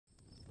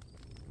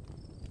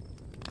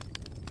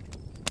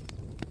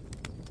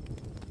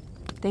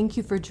Thank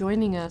you for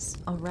joining us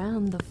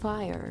around the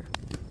fire.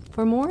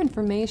 For more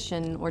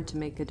information or to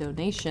make a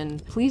donation,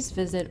 please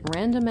visit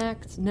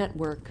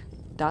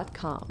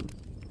randomactsnetwork.com.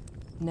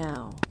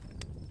 Now,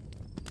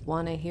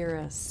 want to hear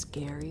a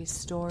scary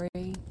story?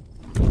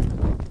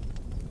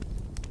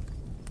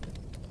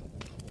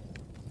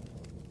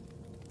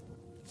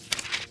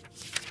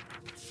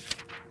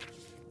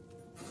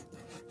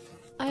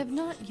 I have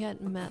not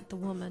yet met the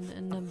woman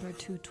in number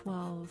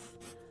 212.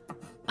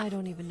 I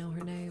don't even know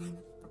her name.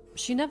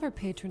 She never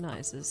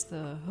patronizes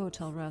the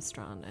hotel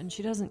restaurant, and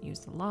she doesn't use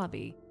the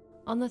lobby.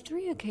 On the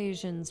 3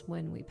 occasions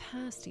when we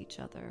passed each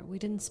other, we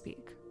didn't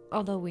speak,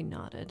 although we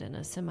nodded in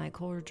a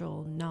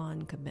semi-cordial,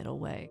 non-committal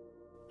way.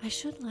 I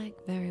should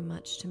like very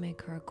much to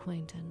make her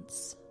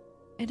acquaintance.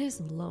 It is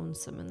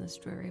lonesome in this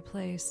dreary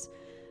place.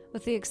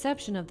 With the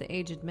exception of the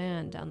aged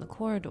man down the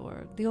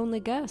corridor, the only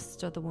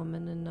guests are the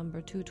woman in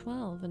number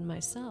 212 and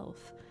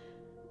myself.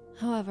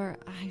 However,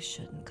 I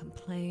shouldn't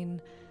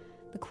complain.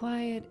 The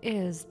quiet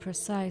is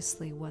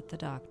precisely what the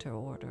doctor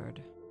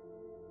ordered.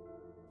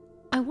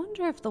 I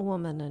wonder if the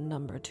woman in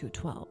number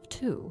 212,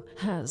 too,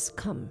 has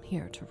come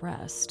here to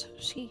rest.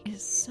 She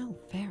is so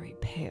very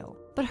pale,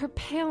 but her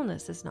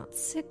paleness is not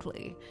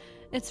sickly.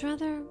 It's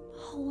rather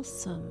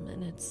wholesome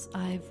in its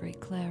ivory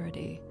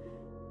clarity.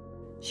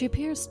 She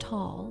appears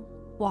tall,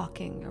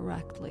 walking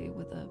erectly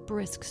with a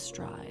brisk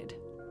stride.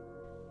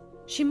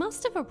 She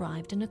must have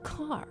arrived in a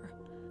car,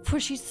 for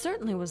she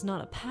certainly was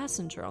not a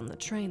passenger on the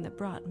train that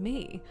brought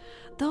me,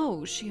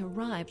 though she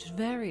arrived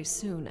very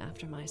soon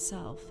after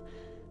myself.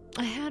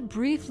 I had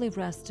briefly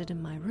rested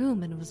in my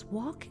room and was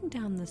walking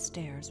down the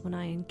stairs when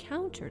I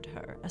encountered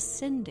her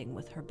ascending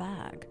with her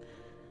bag.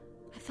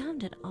 I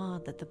found it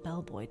odd that the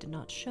bellboy did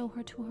not show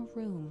her to her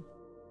room.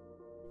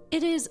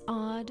 It is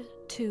odd,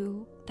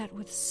 too, that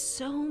with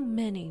so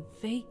many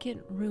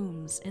vacant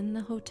rooms in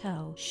the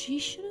hotel, she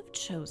should have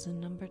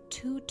chosen number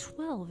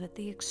 212 at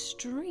the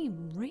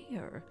extreme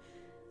rear.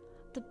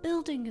 The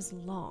building is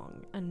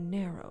long and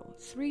narrow,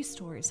 3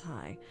 stories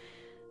high.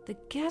 The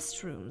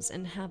guest rooms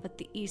inhabit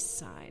the east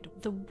side.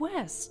 The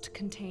west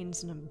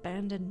contains an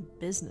abandoned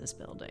business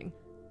building.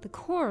 The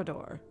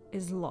corridor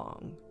is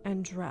long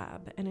and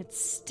drab, and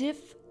its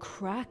stiff,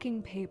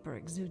 cracking paper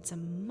exudes a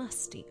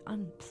musty,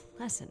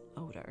 unpleasant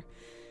odor.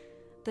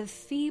 The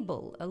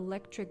feeble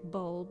electric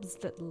bulbs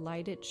that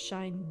light it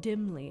shine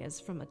dimly as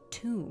from a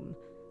tomb.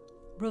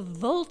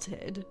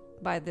 Revolted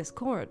by this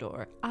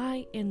corridor,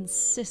 I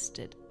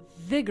insisted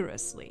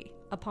vigorously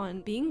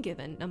upon being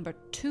given number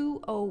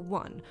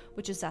 201,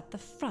 which is at the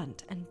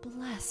front and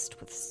blessed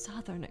with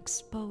southern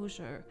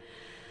exposure.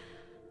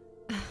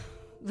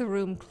 The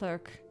room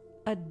clerk,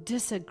 a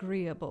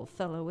disagreeable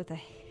fellow with a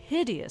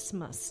hideous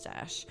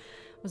mustache,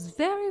 was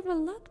very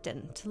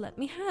reluctant to let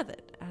me have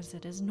it, as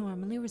it is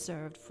normally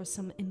reserved for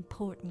some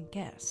important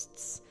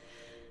guests.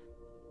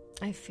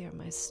 I fear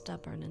my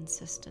stubborn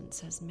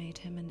insistence has made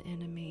him an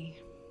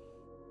enemy.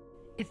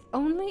 If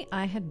only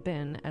I had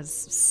been as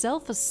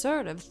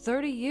self-assertive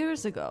 30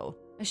 years ago,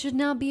 I should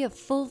now be a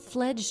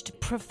full-fledged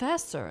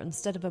professor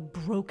instead of a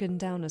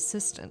broken-down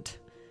assistant.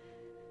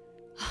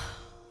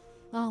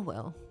 Oh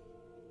well.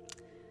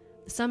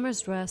 The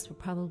summer's rest will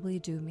probably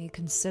do me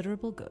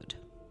considerable good.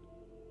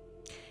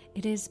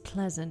 It is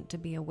pleasant to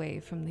be away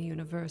from the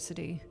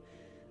university.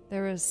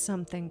 There is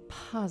something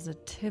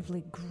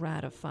positively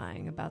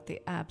gratifying about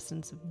the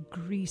absence of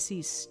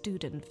greasy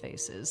student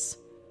faces.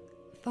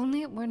 If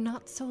only it were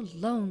not so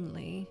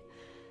lonely.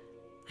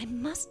 I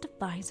must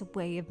devise a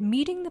way of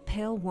meeting the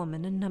pale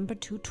woman in number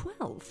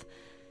 212.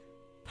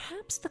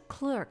 Perhaps the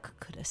clerk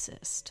could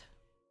assist.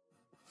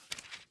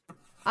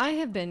 I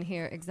have been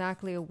here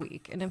exactly a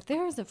week, and if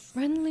there is a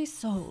friendly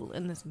soul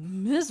in this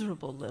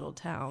miserable little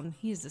town,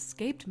 he has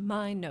escaped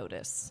my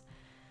notice.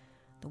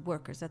 The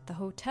workers at the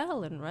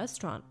hotel and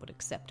restaurant would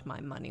accept my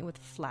money with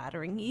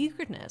flattering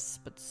eagerness,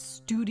 but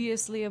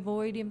studiously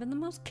avoid even the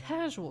most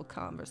casual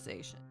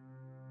conversation.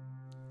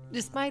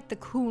 Despite the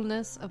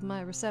coolness of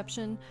my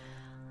reception,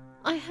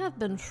 I have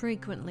been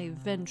frequently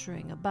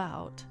venturing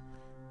about.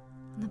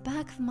 In the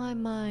back of my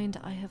mind,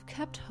 I have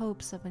kept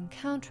hopes of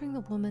encountering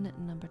the woman at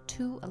number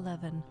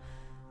 211.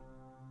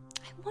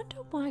 I wonder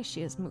why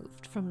she has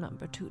moved from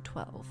number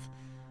 212.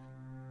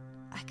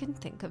 I can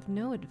think of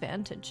no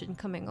advantage in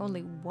coming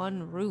only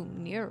 1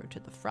 room nearer to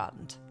the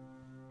front.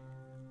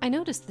 I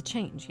noticed the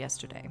change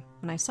yesterday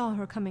when I saw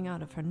her coming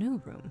out of her new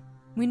room.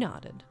 We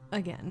nodded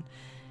again,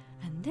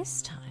 and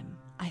this time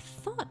I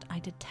thought I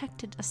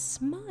detected a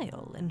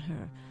smile in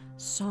her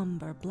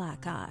somber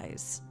black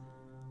eyes.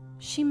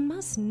 She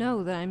must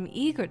know that I'm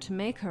eager to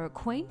make her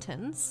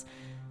acquaintance,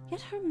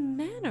 yet her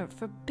manner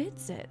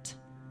forbids it.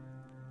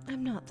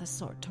 I'm not the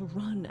sort to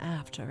run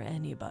after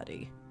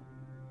anybody.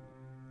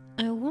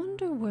 I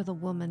wonder where the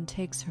woman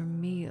takes her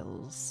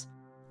meals.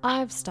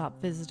 I've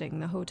stopped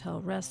visiting the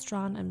hotel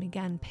restaurant and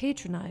began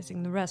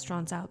patronizing the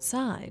restaurants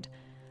outside.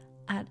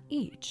 At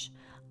each,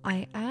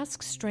 I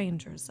ask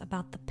strangers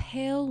about the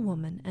pale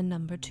woman in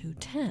number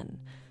 210.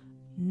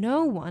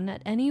 No one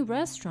at any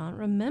restaurant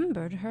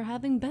remembered her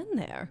having been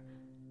there.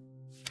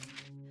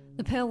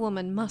 The pale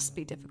woman must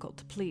be difficult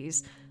to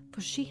please, for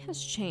she has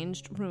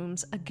changed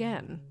rooms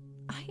again.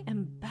 I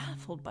am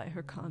baffled by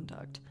her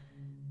conduct.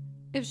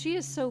 If she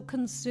is so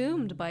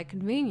consumed by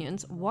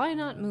convenience, why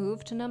not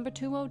move to number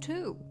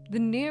 202, the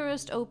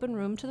nearest open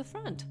room to the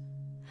front?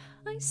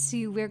 I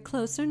see we're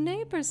closer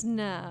neighbors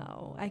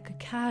now, I could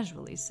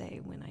casually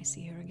say when I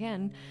see her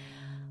again.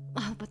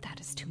 Oh, but that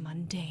is too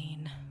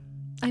mundane.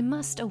 I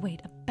must await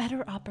a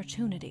better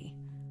opportunity.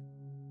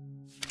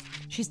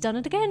 She's done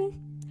it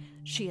again.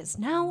 She is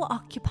now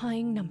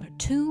occupying number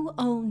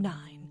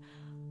 209.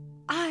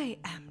 I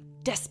am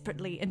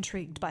desperately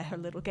intrigued by her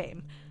little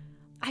game.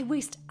 I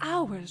waste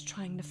hours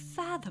trying to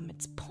fathom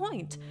its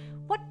point.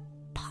 What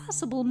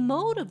possible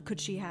motive could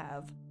she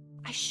have?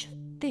 I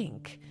should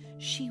think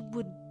she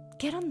would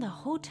get on the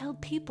hotel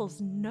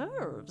people's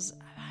nerves.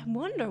 I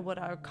wonder what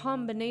our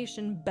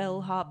combination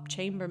bellhop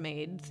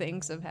chambermaid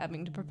thinks of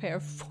having to prepare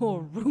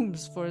 4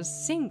 rooms for a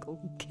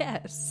single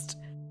guest.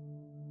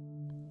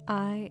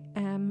 I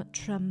am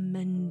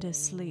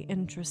tremendously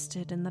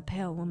interested in the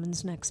pale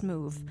woman's next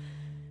move.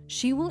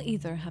 She will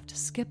either have to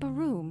skip a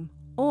room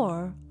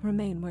or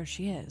remain where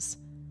she is.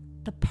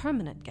 The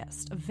permanent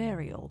guest, a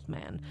very old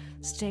man,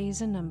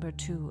 stays in number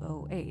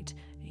 208.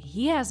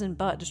 He hasn't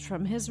budged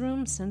from his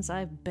room since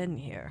I've been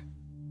here.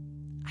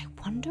 I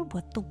wonder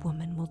what the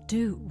woman will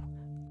do.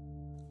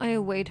 I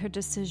await her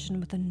decision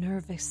with the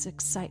nervous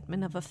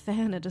excitement of a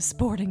fan at a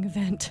sporting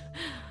event.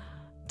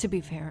 To be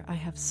fair, I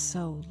have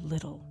so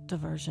little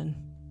diversion.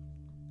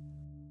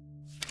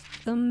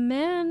 The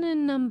man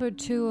in number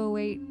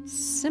 208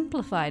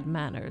 simplified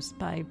matters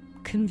by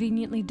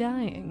conveniently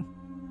dying.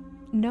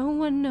 No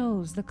one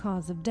knows the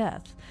cause of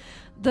death,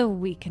 though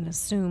we can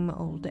assume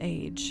old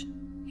age.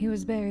 He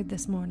was buried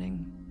this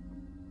morning.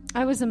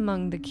 I was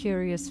among the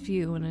curious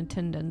few in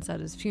attendance at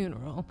his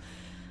funeral.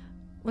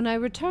 When I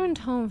returned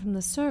home from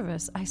the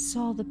service, I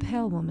saw the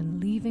pale woman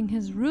leaving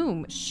his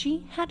room.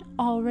 She had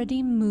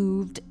already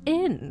moved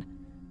in.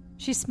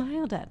 She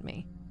smiled at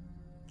me,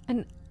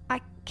 and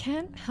I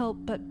can't help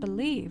but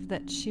believe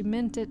that she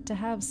meant it to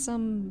have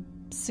some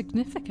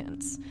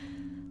significance.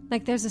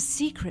 Like there's a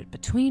secret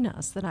between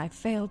us that I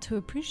failed to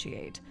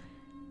appreciate.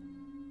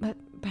 But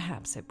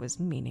perhaps it was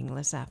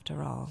meaningless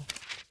after all.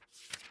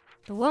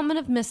 The woman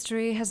of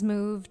mystery has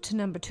moved to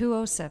number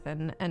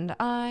 207, and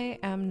I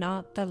am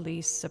not the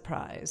least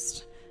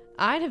surprised.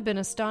 I'd have been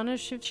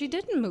astonished if she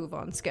didn't move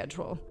on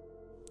schedule.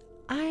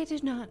 I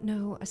did not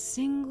know a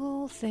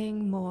single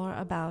thing more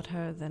about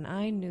her than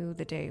I knew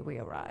the day we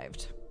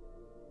arrived.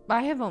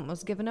 I have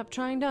almost given up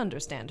trying to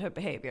understand her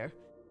behavior.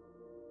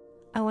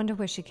 I wonder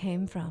where she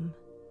came from.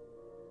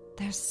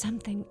 There's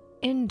something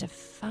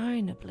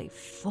indefinably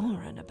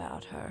foreign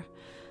about her.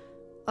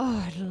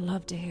 Oh, I'd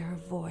love to hear her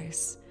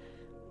voice.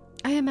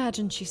 I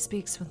imagine she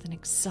speaks with an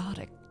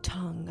exotic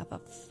tongue of a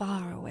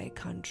faraway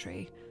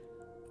country.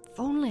 If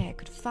only I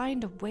could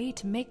find a way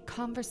to make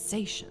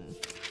conversation.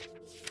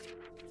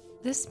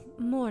 This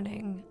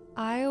morning,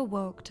 I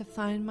awoke to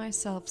find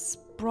myself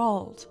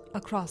sprawled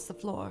across the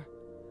floor.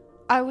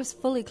 I was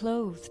fully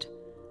clothed.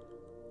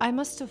 I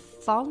must have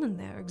fallen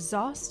there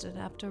exhausted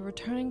after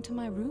returning to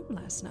my room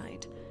last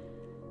night.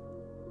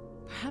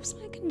 Perhaps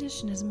my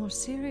condition is more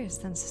serious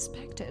than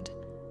suspected.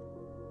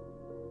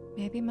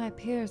 Maybe my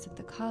peers at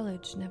the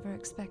college never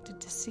expected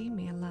to see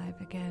me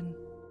alive again.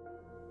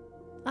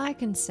 I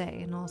can say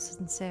in all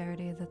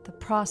sincerity that the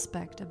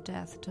prospect of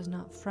death does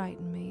not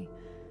frighten me.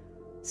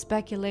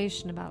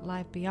 Speculation about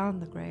life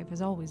beyond the grave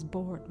has always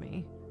bored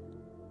me.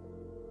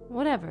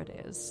 Whatever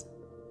it is,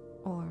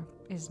 or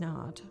is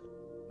not,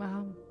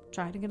 I'll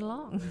try to get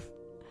along.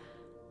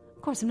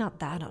 Of course, I'm not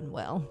that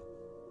unwell.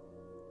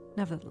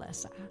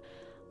 Nevertheless,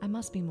 I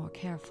must be more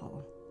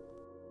careful.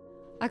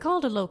 I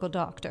called a local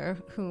doctor,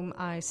 whom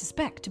I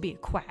suspect to be a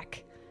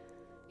quack.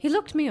 He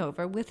looked me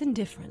over with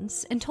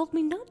indifference and told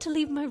me not to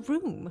leave my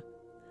room.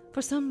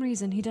 For some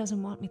reason, he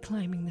doesn't want me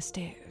climbing the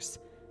stairs.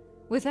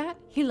 With that,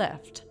 he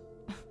left.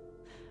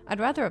 I'd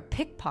rather a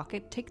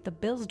pickpocket take the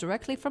bills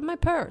directly from my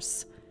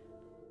purse.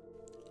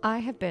 I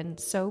have been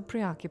so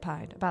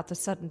preoccupied about the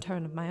sudden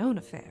turn of my own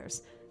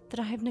affairs that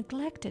I have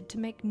neglected to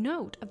make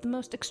note of the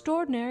most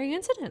extraordinary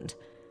incident.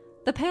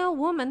 The pale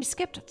woman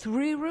skipped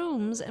 3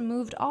 rooms and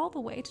moved all the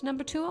way to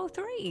number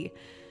 203.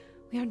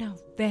 We are now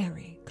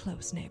very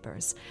close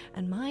neighbors,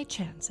 and my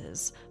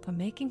chances for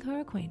making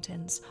her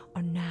acquaintance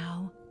are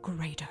now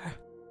greater.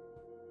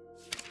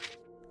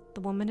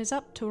 The woman is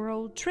up to her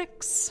old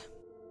tricks.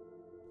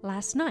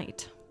 Last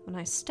night, when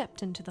I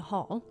stepped into the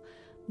hall,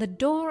 the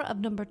door of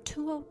number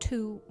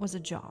 202 was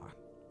ajar.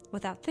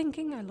 Without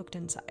thinking, I looked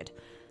inside.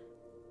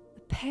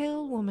 The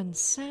pale woman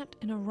sat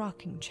in a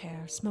rocking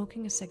chair,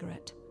 smoking a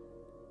cigarette.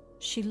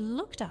 She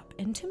looked up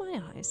into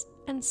my eyes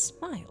and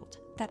smiled,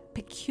 that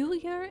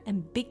peculiar,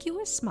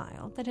 ambiguous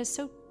smile that has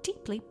so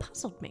deeply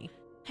puzzled me.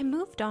 I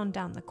moved on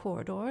down the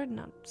corridor,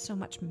 not so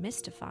much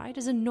mystified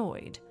as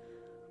annoyed.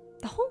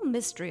 The whole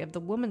mystery of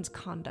the woman's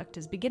conduct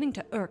is beginning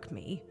to irk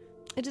me.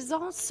 It is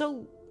all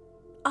so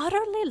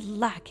utterly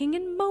lacking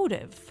in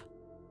motive.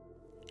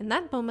 In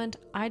that moment,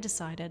 I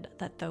decided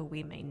that though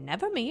we may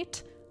never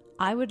meet,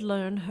 I would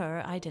learn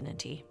her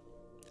identity.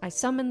 I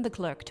summoned the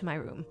clerk to my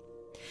room.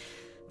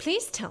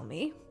 "Please tell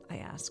me," I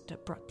asked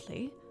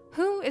abruptly,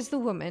 "who is the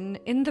woman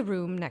in the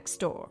room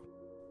next door?"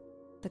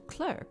 The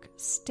clerk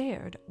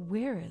stared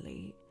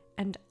wearily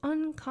and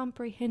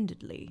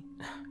uncomprehendedly.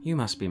 "You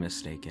must be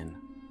mistaken.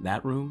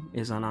 That room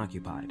is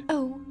unoccupied."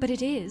 "Oh, but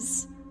it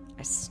is,"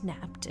 I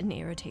snapped in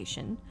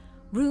irritation.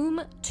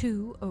 "Room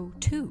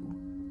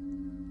 202.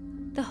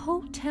 The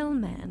hotel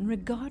man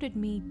regarded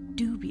me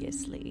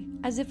dubiously,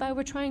 as if I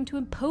were trying to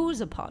impose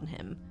upon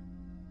him.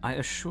 "I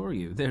assure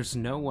you, there's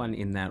no one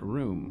in that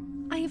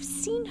room." "I have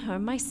seen her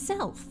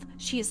myself.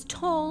 She is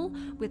tall,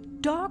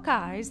 with dark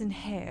eyes and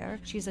hair.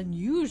 She is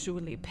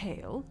unusually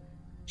pale.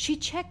 She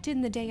checked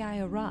in the day I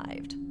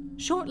arrived,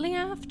 shortly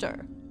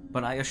after."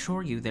 "But I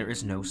assure you there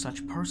is no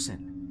such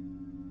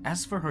person.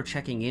 As for her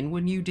checking in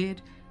when you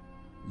did,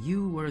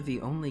 you were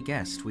the only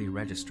guest we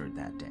registered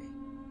that day."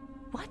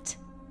 "What?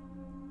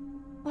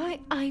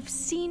 Why, I've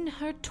seen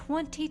her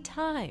 20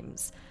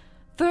 times.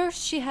 First,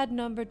 she had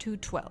number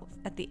 212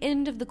 at the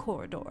end of the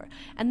corridor,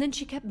 and then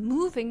she kept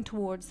moving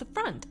towards the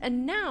front,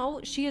 and now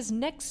she is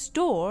next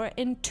door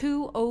in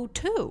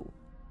 202.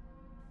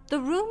 The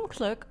room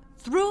clerk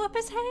threw up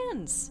his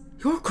hands."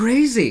 "You're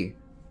crazy!"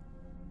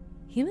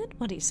 He meant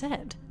what he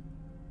said.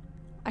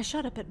 I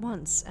shut up at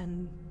once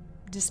and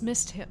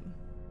dismissed him.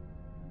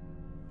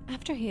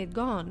 After he had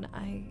gone,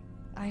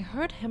 I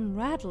heard him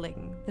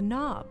rattling the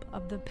knob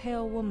of the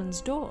pale woman's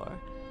door.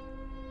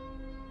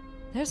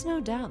 There's no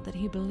doubt that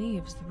he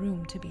believes the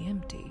room to be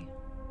empty.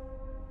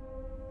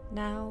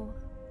 Now,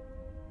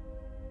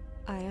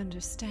 I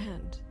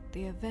understand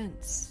the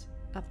events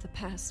of the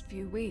past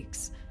few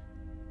weeks.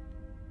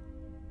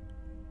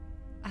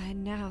 I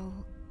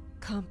now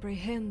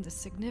comprehend the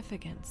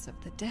significance of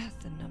the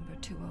death in number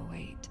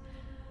 208.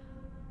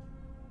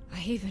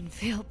 I even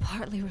feel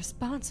partly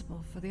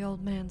responsible for the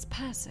old man's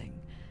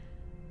passing.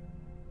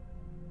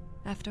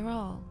 After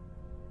all,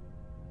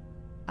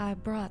 I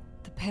brought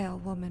the pale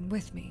woman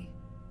with me,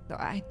 though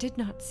I did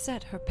not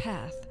set her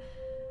path.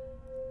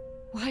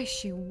 Why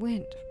she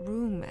went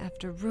room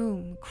after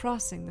room,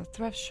 crossing the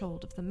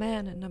threshold of the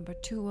man in number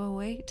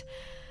 208,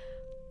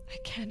 I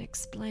can't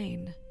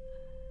explain.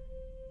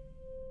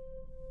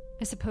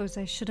 I suppose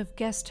I should have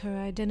guessed her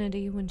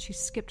identity when she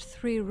skipped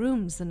 3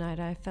 rooms the night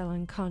I fell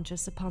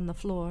unconscious upon the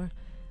floor.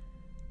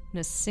 In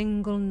a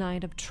single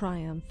night of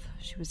triumph,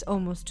 she was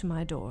almost to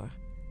my door.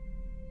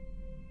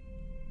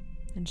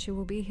 And she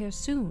will be here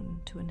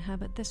soon to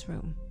inhabit this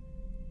room.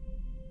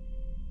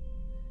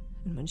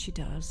 And when she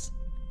does,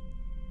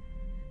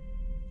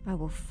 I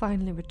will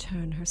finally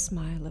return her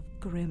smile of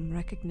grim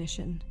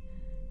recognition.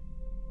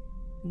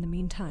 In the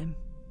meantime,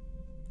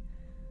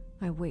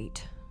 I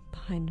wait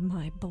behind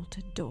my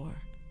bolted door.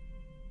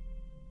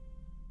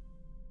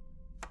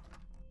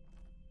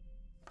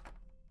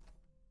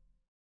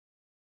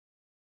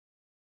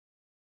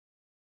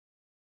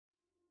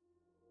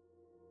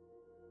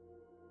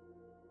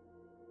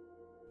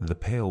 The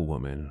Pale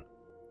Woman,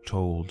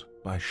 told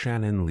by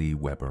Shannon Lee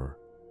Weber.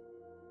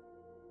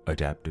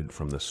 Adapted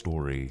from the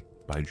story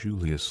by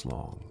Julius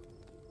Long.